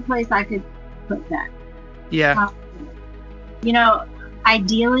the only place I could put that. Yeah.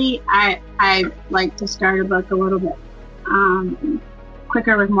 Ideally, I like to start a book a little bit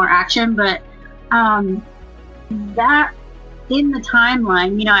quicker with more action, but that in the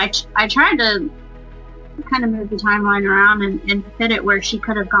timeline, I tried to kind of move the timeline around and fit it where she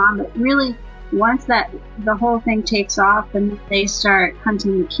could have gone, but really, once that the whole thing takes off and they start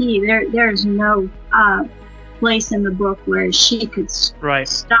hunting the key, there's no place in the book where she could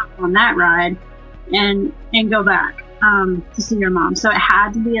stop on that ride and go back to see her mom. So it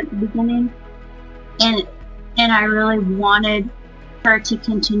had to be at the beginning, and I really wanted her to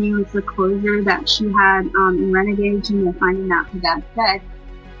continue with the closure that she had in Renegades, finding out her dad's dead,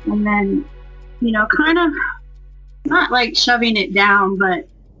 and then kind of not like shoving it down, but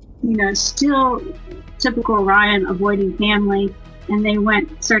still typical Ryan avoiding family, and they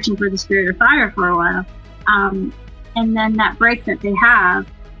went searching for the Spirit of Fire for a while. And then that break that they have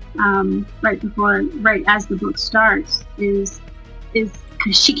right as the book starts is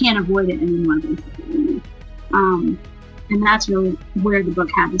because she can't avoid it anymore, basically. And that's really where the book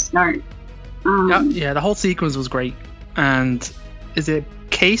had to start. Yeah, the whole sequence was great. And is it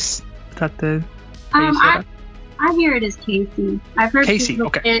Case? Is that the? I hear it as Casey. I've heard Casey, people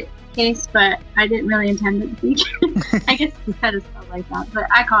okay. say it Case, but I didn't really intend it to be. I guess it's kind of spelled like that, but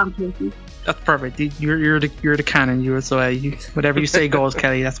I call him Casey. That's perfect. You're the canon. So whatever you say goes,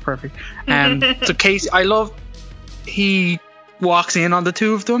 Kelly. That's perfect. So Casey, I love. He walks in on the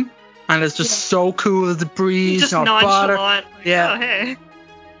two of them, and it's just so cool. The breeze, just no bother. nonchalant. Yeah. Oh, hey.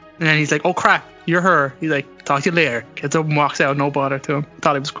 And then he's like, "Oh crap, you're her." He's like, "Talk to you later." Gets up and walks out. No bother to him.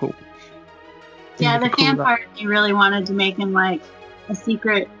 Thought it was cool. Yeah, the fan part, he really wanted to make him like a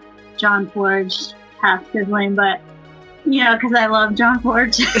secret John Forge half sibling, but because I love John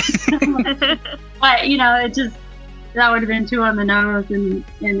Forge. But it just, that would have been too on the nose, and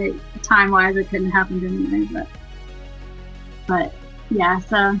time wise it couldn't happen anyway. But yeah,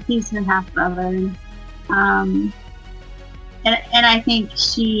 so he's her half brother, and I think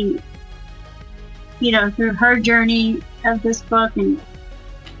she, through her journey of this book, and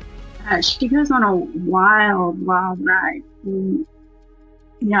she goes on a wild ride. And,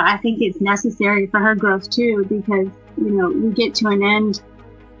 I think it's necessary for her growth too, because, we get to an end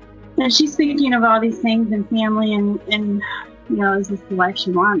and she's thinking of all these things and family and is this the life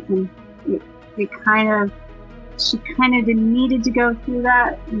she wants? And she kind of needed to go through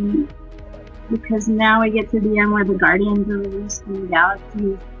that, because now we get to the end where the Guardians are released from the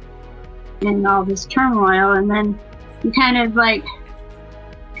galaxy and all this turmoil, and then you kind of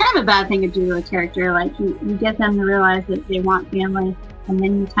a bad thing to do to a character. Like you get them to realize that they want family, and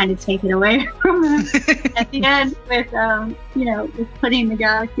then you kind of take it away from them at the end with putting the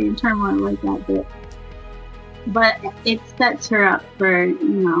galaxy in turmoil like that. But it sets her up for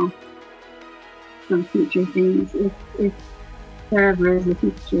some future things if there ever is a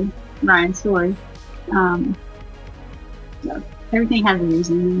future Ryan story. So everything has a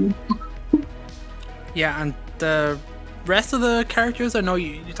reason. Yeah, and the rest of the characters, I know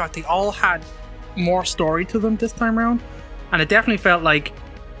you talked, they all had more story to them this time around, and it definitely felt like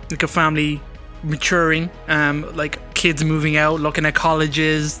a family maturing, like kids moving out, looking at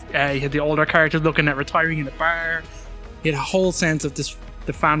colleges. You had the older characters looking at retiring in the bar. You had a whole sense of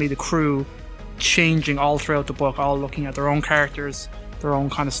the family, the crew, changing all throughout the book, all looking at their own characters, their own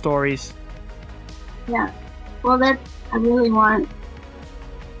kind of stories. Yeah, well, I really want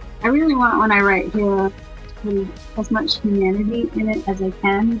when I write here to put as much humanity in it as I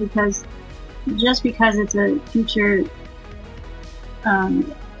can, because it's a future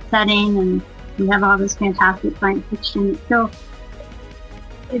setting and we have all this fantastic science fiction,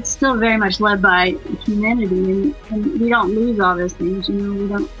 it's still very much led by humanity, and we don't lose all those things.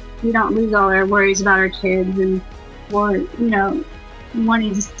 We don't lose all our worries about our kids or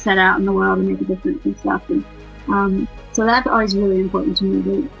wanting to set out in the world and make a difference and stuff. And so that's always really important to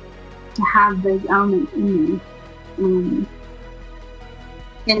me, to have those elements in me,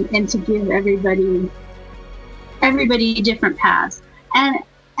 and to give everybody different paths,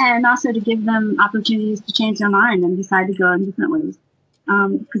 and also to give them opportunities to change their mind and decide to go in different ways,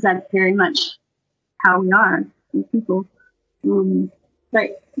 because that's very much how we are as people.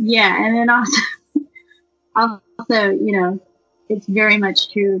 But yeah, and then also, it's very much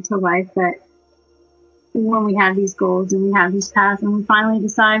true to life that when we have these goals and we have these paths and we finally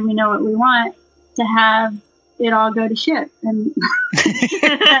decide we know what we want, to have it all go to shit. And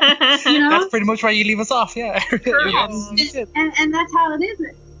that's pretty much why you leave us off. Yeah. and that's how it is.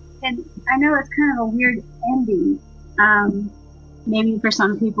 And I know it's kind of a weird ending, maybe for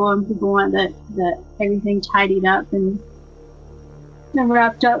some people, and people want that everything tidied up and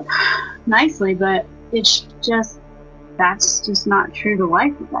wrapped up nicely, but it's just, that's just not true to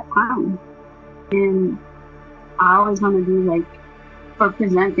life at that time. And I always want to do or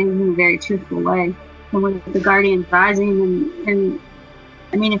present things in a very truthful way. with the Guardians rising, and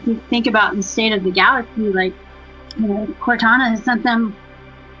I mean, if you think about the state of the galaxy, like, you know, Cortana has sent them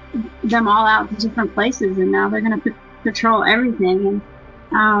all out to different places, and now they're going to patrol everything.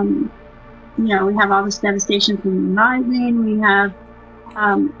 And you know, we have all this devastation from the rising. We have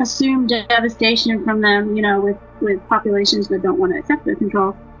assumed devastation from them, you know, with populations that don't want to accept their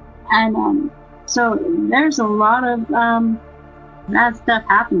control. And so there's a lot of bad stuff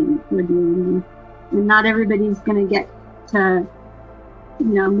happening with you, and not everybody's going to get to, you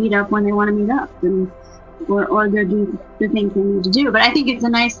know, meet up when they want to meet up, or go do the things they need to do. But I think it's a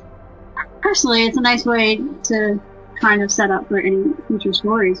nice way to kind of set up for any future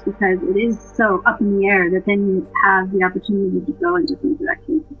stories, because it is so up in the air that then you have the opportunity to go in different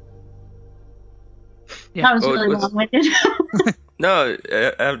directions. Yeah. That was really long-winded. No,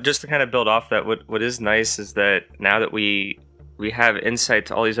 just to kind of build off that, what is nice is that now that we have insight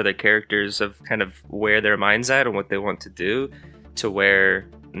to all these other characters of kind of where their mind's at and what they want to do, to where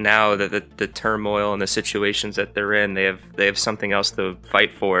now that the turmoil and the situations that they're in, they have something else to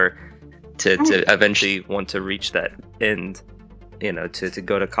fight for, to eventually want to reach that end, you know, to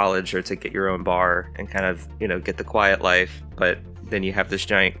go to college or to get your own bar and kind of, you know, get the quiet life. But then you have this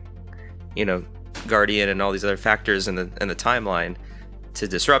giant, you know, Guardian and all these other factors in the timeline to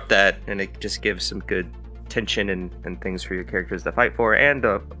disrupt that, and it just gives some good tension and things for your characters to fight for, and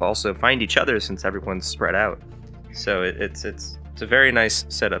also find each other since everyone's spread out. So it's a very nice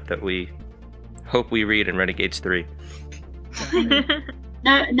setup that we hope we read in Renegades 3.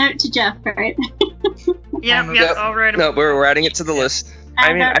 Note to Jeff, right? Yep, I'll write No, we're adding it to the list.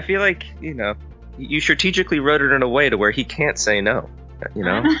 I mean, I feel like, you know, you strategically wrote it in a way to where he can't say no, you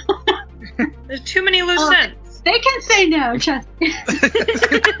know? There's too many loose ends. They can say no, trust me.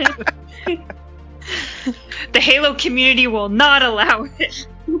 The Halo community will not allow it.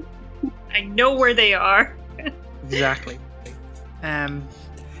 I know where they are. Exactly.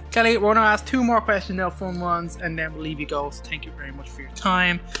 Kelly, we're going to ask 2 more questions now, fun ones, and then we'll leave you go. So thank you very much for your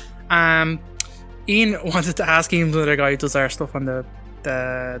time. Ian wanted to ask Ian, the other guy who does our stuff on the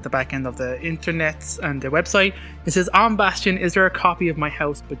back end of the internet and the website. It says, on Bastion, is there a copy of my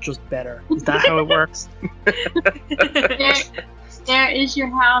house but just better? Is that how it works? There is your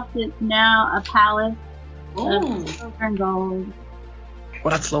house. It's now a palace of silver and gold.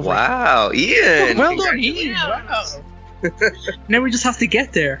 Well, that's lovely. Wow, Ian! Well done, Ian! Wow. Now we just have to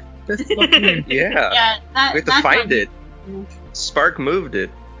get there. That's lovely. Yeah. We have to find it. Spark moved it.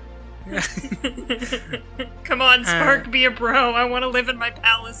 Come on, Spark, be a bro. I want to live in my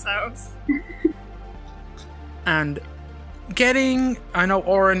palace house. And I know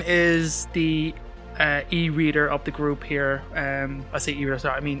Oren is the e-reader of the group here. I say e-reader,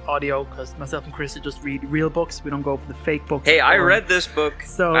 sorry, I mean audio, because myself and Chris just read real books. We don't go for the fake books. Hey, I read this book.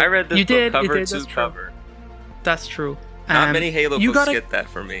 So I read this you book did, cover you did, to cover. That's true. Not many Halo books get that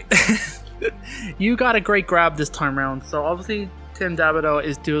for me. You got a great grab this time around. So obviously Tim Davidow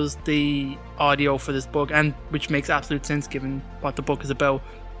does the audio for this book, and which makes absolute sense given what the book is about.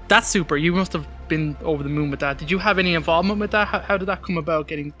 That's super. You must have been over the moon with that. Did you have any involvement with that? How did that come about,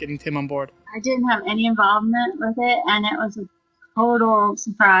 getting Tim on board? I didn't have any involvement with it, and it was a total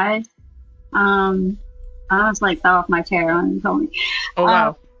surprise. I was like fell off my chair when he told me. Oh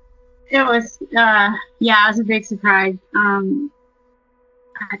wow. It was it was a big surprise. I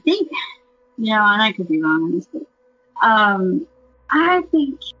think, you know, and I could be wrong on this, but I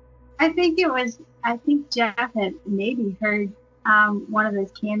think Jeff had maybe heard one of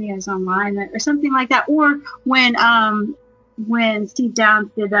those cameos online or something like that, or when Steve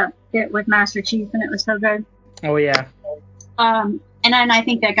Downs did it with Master Chief, and it was so good. Oh yeah. And then I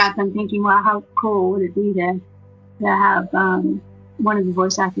think that got them thinking, wow, how cool would it be to have one of the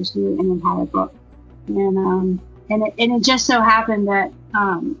voice actors do an entire book. And it just so happened that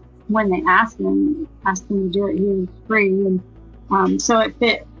when they asked him to do it, he was free, and so it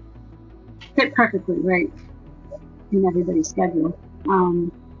fit perfectly right in everybody's schedule.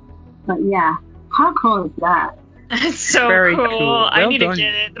 But yeah, how cool is that? That's so Very cool. cool. I Well need done. to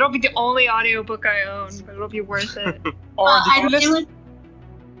get it. It'll be the only audiobook I own, but it'll be worth it.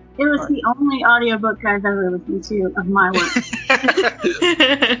 It was the only audiobook I've ever listened to of my work.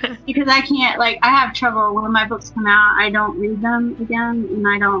 Because I can't, I have trouble when my books come out, I don't read them again, and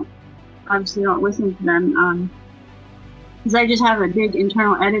I obviously don't listen to them, because I just have a big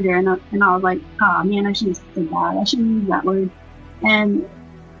internal editor, and I was like, oh man, I shouldn't say that, I shouldn't use that word, and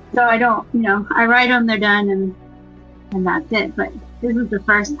so I don't, I write them, they're done, and that's it. But this is the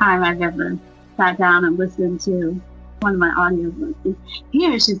first time I've ever sat down and listened to one of my audiobooks. He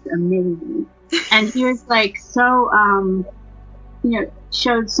was just amazing, and he was so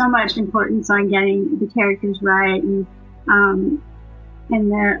showed so much importance on getting the characters right and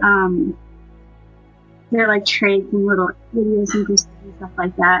their like traits and little idiosyncrasies and stuff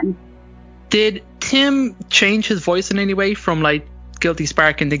like that. And did Tim change his voice in any way from like Guilty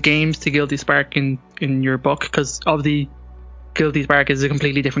Spark in the games to Guilty Spark in your book? Because obviously Guilty Spark is a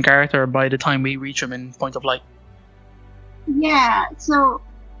completely different character by the time we reach him in Point of Light. Yeah, so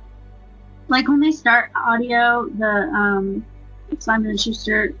like when they start audio, the Simon &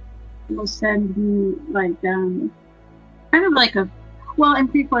 Schuster will send me like kind of like a, well,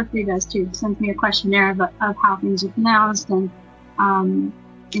 and 343 does too, sends me a questionnaire of how things are pronounced and kind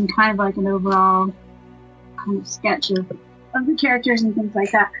of like an overall kind of sketch of the characters and things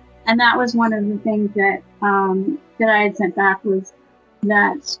like that. And that was one of the things that that I had sent back, was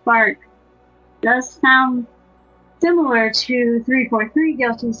that Spark does sound similar to 343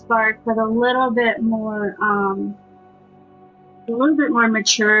 Guilty Spark, but a little bit more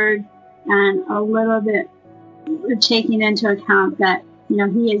matured and a little bit taking into account that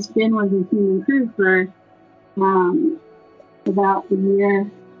he has been with the human crew for about a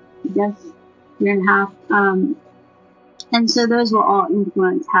year, I guess, year and a half, and so those will all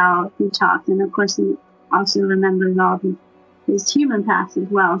influence how he talks, and of course he also remembers all of his human past as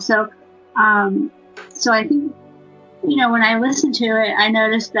well. So so I think when I listened to it, I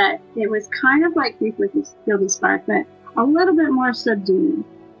noticed that it was kind of like Grief with Guilty Spark, but a little bit more subdued,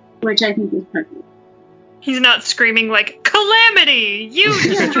 which I think is perfect. He's not screaming like, "Calamity! You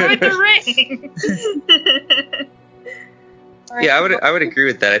destroyed the ring!" Yeah, I would agree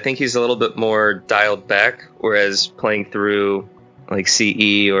with that. I think he's a little bit more dialed back, whereas playing through like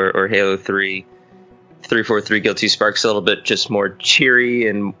CE or Halo 3, 343 Guilty Spark's a little bit just more cheery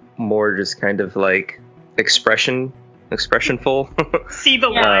and more just kind of like expressionful. See the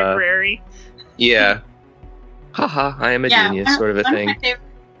library. Yeah. Haha, I am a genius, sort of a thing. One of my favorite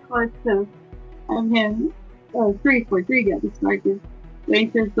quotes of him, 343 Guilty Spark is, when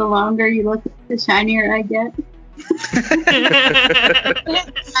he says, "The longer you look, the shinier I get."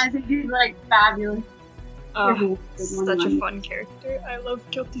 I think he's like fabulous. Oh, such a fun character. I love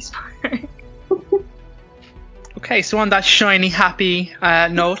Guilty Spark. Okay, so on that shiny, happy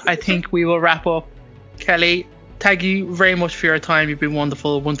note, I think we will wrap up. Kelly, thank you very much for your time. You've been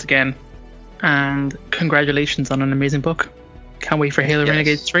wonderful once again. And congratulations on an amazing book. Can't wait for Halo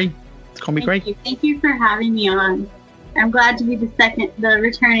Renegades 3. It's going to be great. Thank you for having me on. I'm glad to be the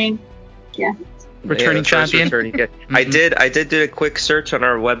returning guest. Returning champion. Mm-hmm. I did do a quick search on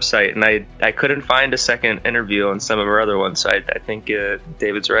our website, and I couldn't find a second interview on some of our other ones, so I think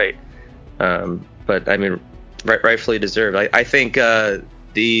David's right. But I mean, rightfully deserved. I think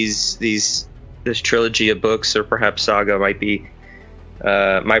this trilogy of books, or perhaps saga, might be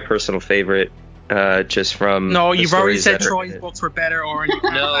my personal favorite, just from you've already said Troy's books were better, or no,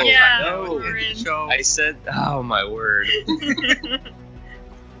 I said, oh my word.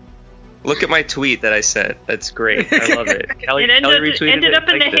 Look at my tweet that I sent. That's great. I love it. Kelly ended up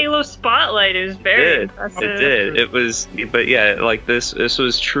in the Halo spotlight. It was very impressive. It did. It was, but yeah, like this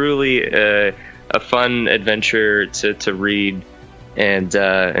was truly a fun adventure to read, and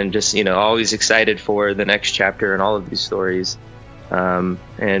just always excited for the next chapter in all of these stories. Then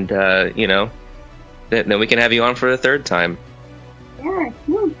we can have you on for the third time. Yeah,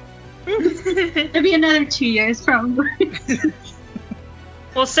 it'll be another 2 years probably.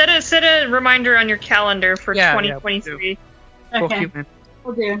 Well, set a reminder on your calendar for 2023. Okay,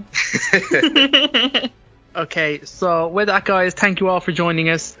 we'll do. Okay, so with that, guys, thank you all for joining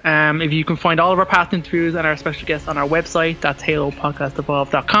us. If you can find all of our past interviews and our special guests on our website, that's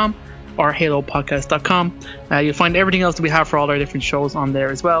halopodcastevolve.com or halopodcast.com. You'll find everything else that we have for all our different shows on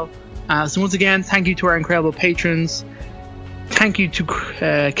there as well. So once again, thank you to our incredible patrons. Thank you to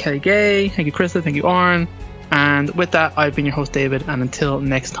Kelly Gay, thank you Krista, thank you Oren. And with that, I've been your host David, and until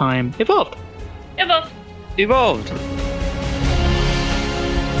next time, evolved. Evolved. Evolved.